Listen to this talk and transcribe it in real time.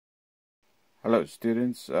Hello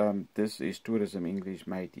students, this is Tourism English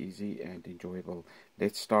made easy and enjoyable.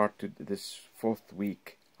 Let's start this fourth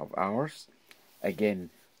week of ours.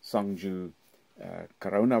 Again, Sangju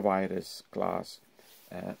coronavirus class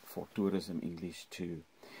for Tourism English 2.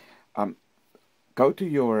 Go to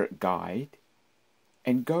your guide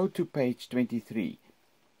and go to page 23.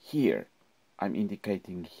 Here, I'm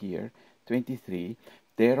indicating here, 23.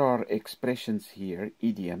 There are expressions here,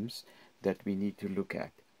 idioms, that we need to look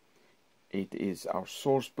at. It is our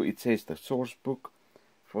source book. It says the source book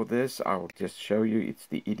for this. I'll just show you. It's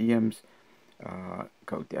the idioms.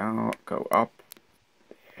 Go down, go up.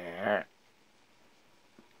 There.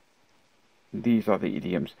 These are the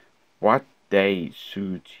idioms. What day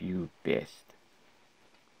suits you best?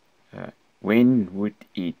 When would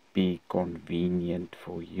it be convenient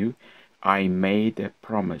for you? I made a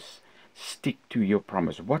promise. Stick to your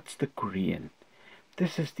promise. What's the Korean?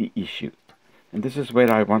 This is the issue. And this is where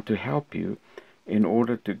I want to help you in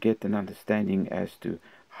order to get an understanding as to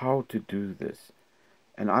how to do this.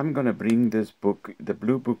 And I'm going to bring this book, the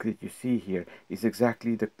blue book that you see here, is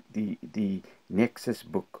exactly the NEXUS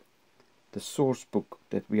book, the source book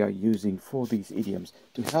that we are using for these idioms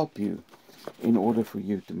to help you in order for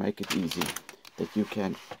you to make it easy that you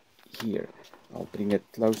can hear. I'll bring it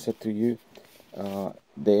closer to you.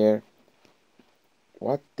 There.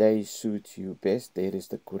 What day suits you best? There is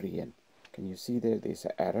the Korean. Can you see there? There's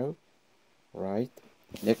an arrow, right?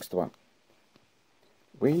 Next one.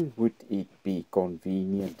 When would it be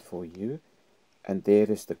convenient for you? And there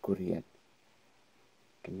is the Korean.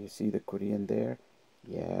 Can you see the Korean there?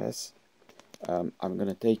 Yes. I'm going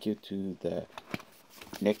to take you to the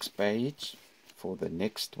next page for the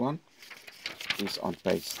next one. It's on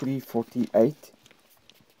page 348.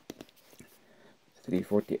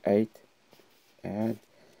 348. And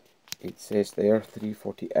it says there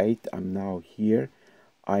 348. I'm now here.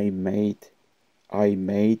 I made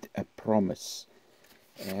a promise.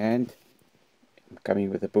 And I'm coming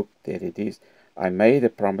with a book. There it is. I made a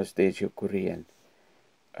promise. There's your Korean.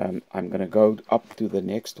 I'm going to go up to the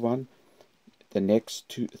next one. The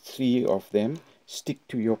next three of them. Stick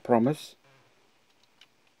to your promise.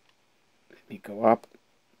 Let me go up.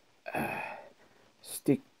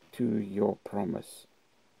 Stick to your promise.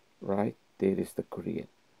 Right? There is the Korean.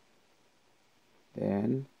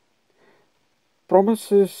 Then,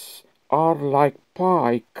 promises are like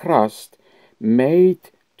pie crust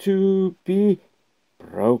made to be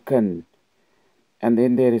broken. And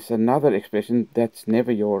then there is another expression that's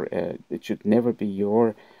never your, it should never be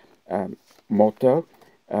your motto.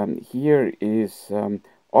 Here is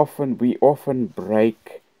we often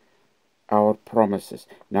break our promises.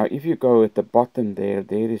 Now, if you go at the bottom there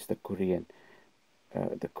is the Korean.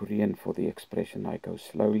 The Korean for the expression. I go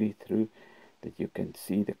slowly through that you can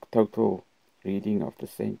see the total reading of the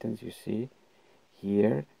sentence. You see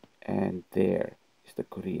here and there is the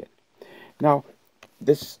Korean. Now,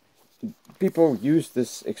 people use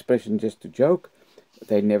this expression just to joke.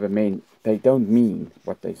 They don't mean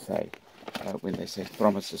what they say when they say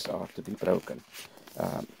promises are to be broken.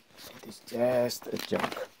 It is just a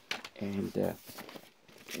joke, and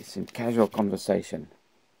it's in casual conversation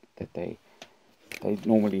that they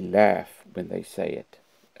normally laugh when they say it,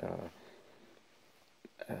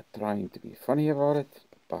 trying to be funny about it,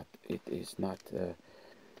 but it is not.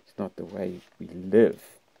 It's not the way we live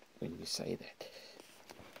when we say that.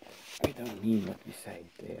 We don't mean what we say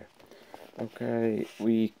there. Okay,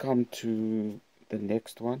 we come to the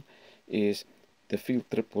next one. Is the field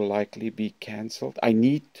trip will likely be cancelled. I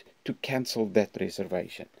need to cancel that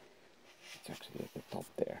reservation. It's actually at the top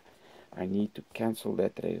there. I need to cancel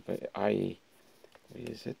that reservation. Where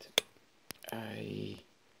is it?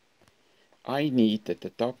 I need at the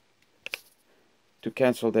top to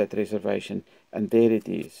cancel that reservation, and there it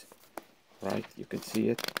is. Right? You can see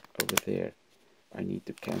it over there. I need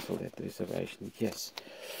to cancel that reservation. Yes.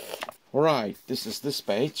 Alright, this is this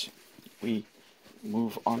page. We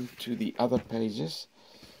move on to the other pages.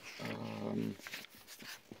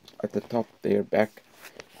 At the top there, back.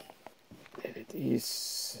 There it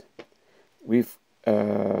is. We've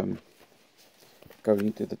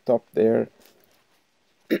going to the top there.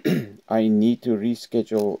 I need to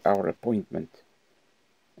reschedule our appointment,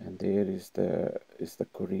 and there is the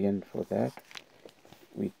Korean for that.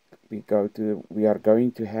 We are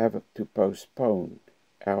going to have to postpone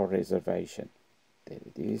our reservation. There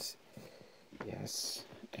it is. Yes,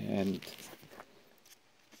 and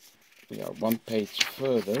we are one page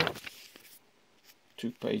further,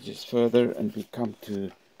 2 pages further, and we come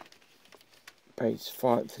to page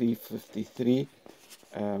 353.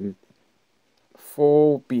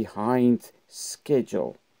 Fall behind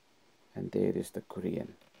schedule, and there is the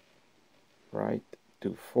Korean. right,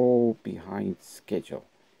 to fall behind schedule.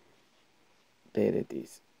 There it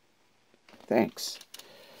is. Thanks.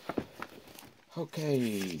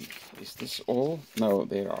 Okay, is this all? No,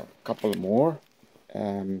 there are a couple more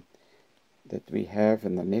that we have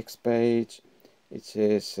in the next page. It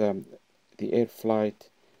says the air flight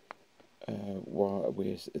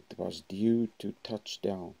it was due to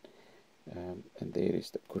touchdown. And there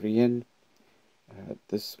is the Korean.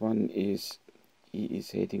 This one is, he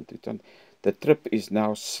is heading to town. The trip is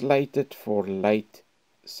now slated for late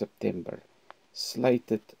September.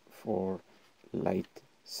 Slated for late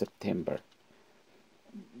September.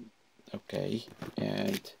 Okay,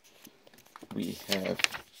 and we have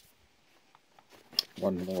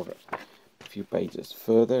one more, a few pages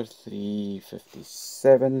further,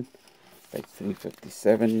 357. Page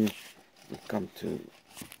 357. We come to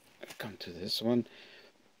this one.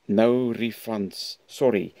 No refunds.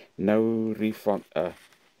 Sorry, no refund. Where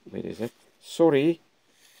is it? Sorry,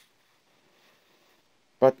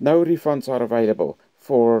 but no refunds are available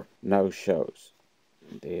for no shows.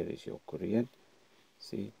 There is your Korean.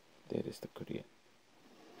 See, there is the Korean.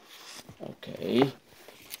 Okay,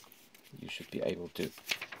 you should be able to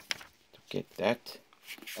get that.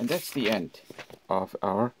 And that's the end of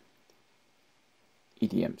our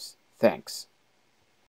idioms. Thanks.